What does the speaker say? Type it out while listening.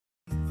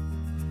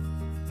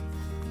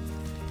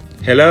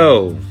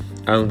Hello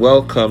and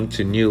welcome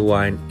to New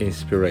Wine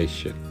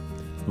Inspiration.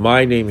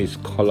 My name is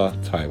Kola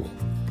Taiwo.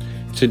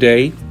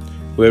 Today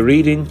we're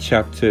reading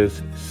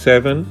chapters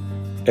 7,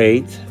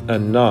 8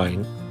 and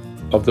 9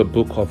 of the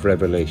book of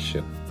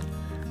Revelation.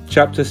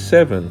 Chapter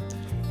 7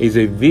 is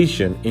a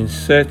vision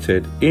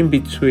inserted in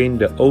between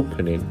the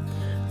opening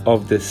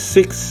of the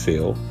sixth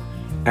seal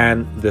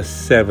and the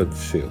seventh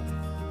seal.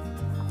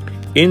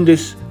 In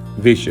this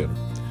vision,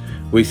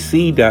 we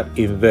see that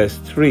in verse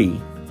 3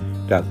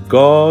 that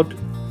God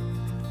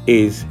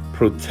is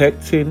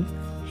protecting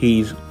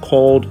his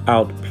called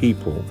out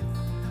people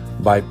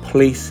by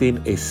placing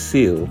a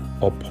seal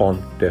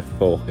upon their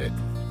forehead.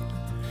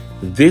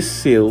 This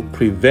seal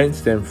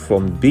prevents them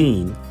from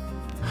being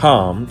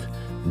harmed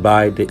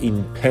by the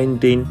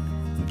impending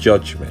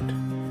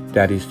judgment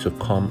that is to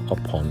come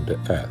upon the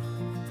earth.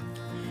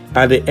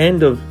 At the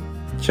end of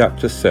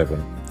chapter 7,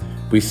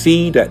 we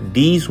see that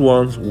these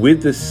ones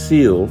with the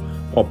seal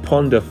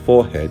upon their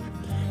forehead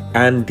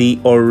and the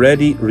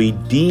already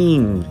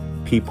redeemed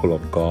people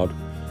of God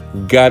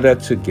gather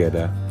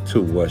together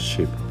to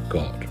worship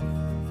God.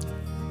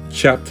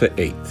 Chapter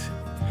 8.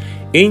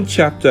 In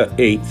chapter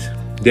 8,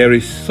 there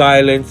is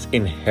silence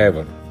in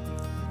heaven.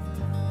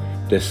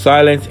 The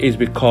silence is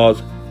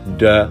because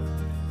the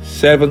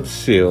seventh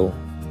seal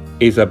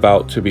is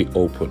about to be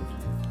opened.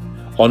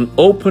 On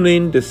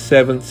opening the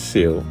seventh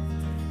seal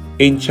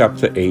in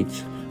chapter 8,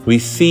 we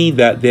see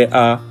that there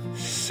are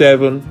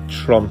 7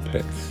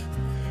 trumpets.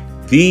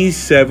 These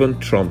 7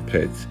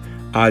 trumpets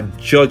are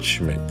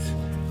judgment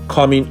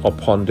coming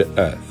upon the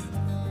earth.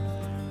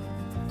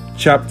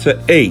 Chapter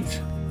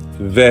 8,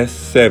 verse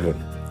 7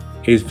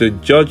 is the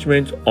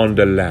judgment on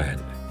the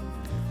land.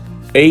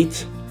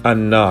 8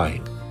 and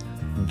 9,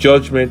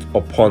 judgment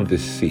upon the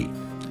sea.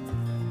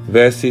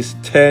 Verses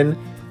 10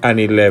 and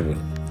 11,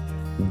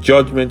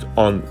 judgment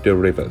on the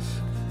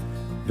rivers.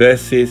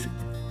 Verses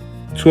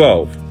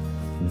 12,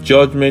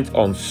 judgment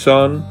on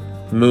sun,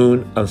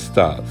 moon, and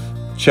stars.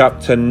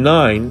 Chapter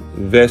 9,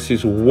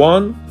 verses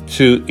 1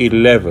 to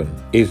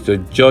 11 is the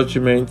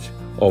judgment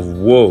of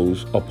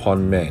woes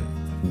upon men.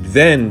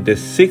 Then the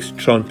 6th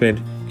trumpet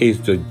is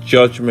the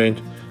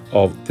judgment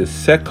of the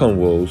second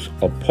woes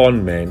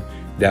upon men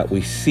that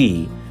we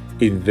see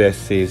in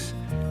verses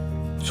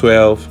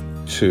 12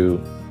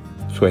 to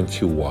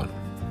 21.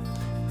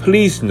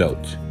 Please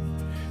note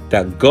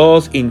that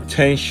God's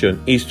intention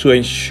is to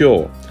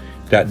ensure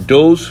that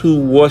those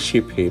who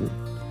worship him,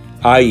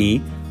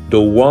 i.e., the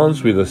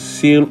ones with a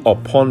seal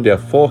upon their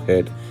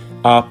forehead,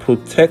 are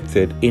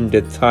protected in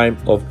the time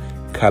of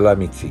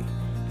calamity.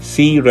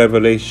 See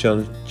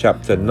Revelation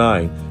chapter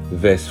 9,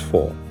 verse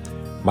 4.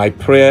 My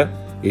prayer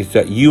is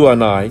that you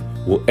and I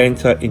will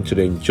enter into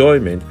the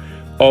enjoyment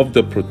of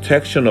the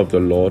protection of the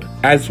Lord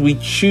as we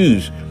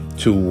choose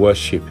to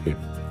worship him.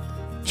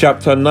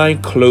 Chapter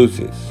 9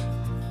 closes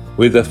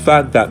with the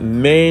fact that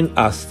men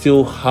are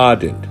still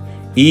hardened,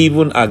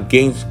 even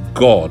against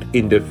God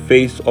in the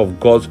face of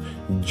God's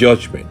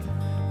judgment,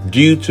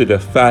 due to the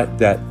fact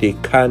that they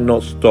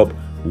cannot stop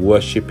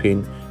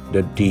worshiping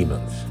the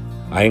demons.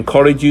 I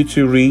encourage you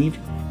to read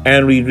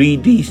and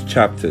reread these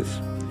chapters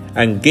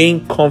and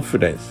gain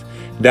confidence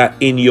that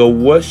in your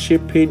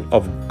worshiping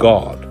of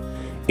God,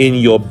 in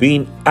your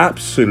being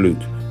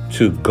absolute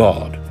to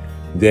God,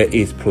 there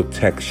is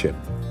protection.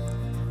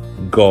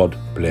 God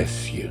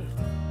bless you.